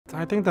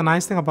I think the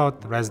nice thing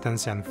about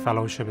residency and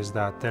fellowship is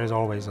that there is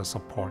always a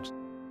support.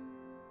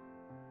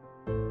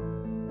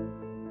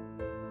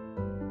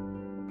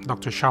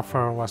 Dr.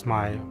 Schaffer was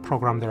my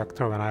program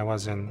director when I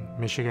was in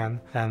Michigan,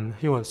 and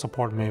he would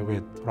support me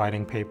with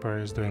writing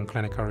papers, doing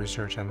clinical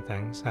research and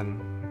things. And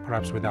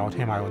perhaps without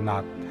him, I would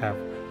not have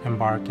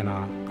embarked in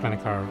a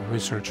clinical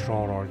research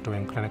role or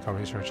doing clinical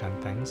research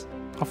and things.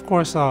 Of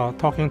course,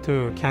 talking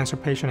to cancer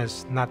patients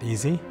is not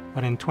easy,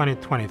 but in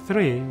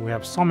 2023, we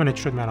have so many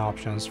treatment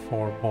options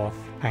for both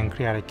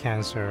pancreatic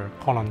cancer,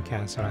 colon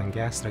cancer, and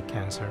gastric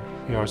cancer.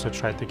 We also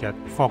try to get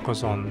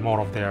focus on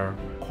more of their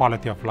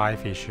quality of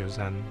life issues,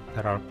 and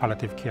there are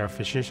palliative care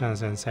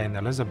physicians in St.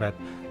 Elizabeth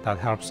that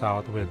helps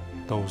out with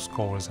those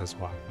goals as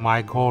well.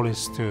 My goal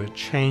is to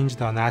change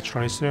the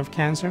natural history of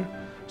cancer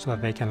so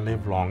that they can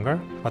live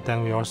longer, but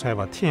then we also have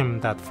a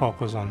team that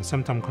focuses on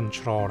symptom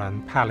control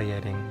and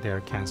palliating their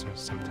cancer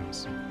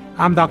symptoms.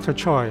 I'm Dr.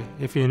 Choi.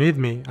 If you need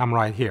me, I'm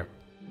right here.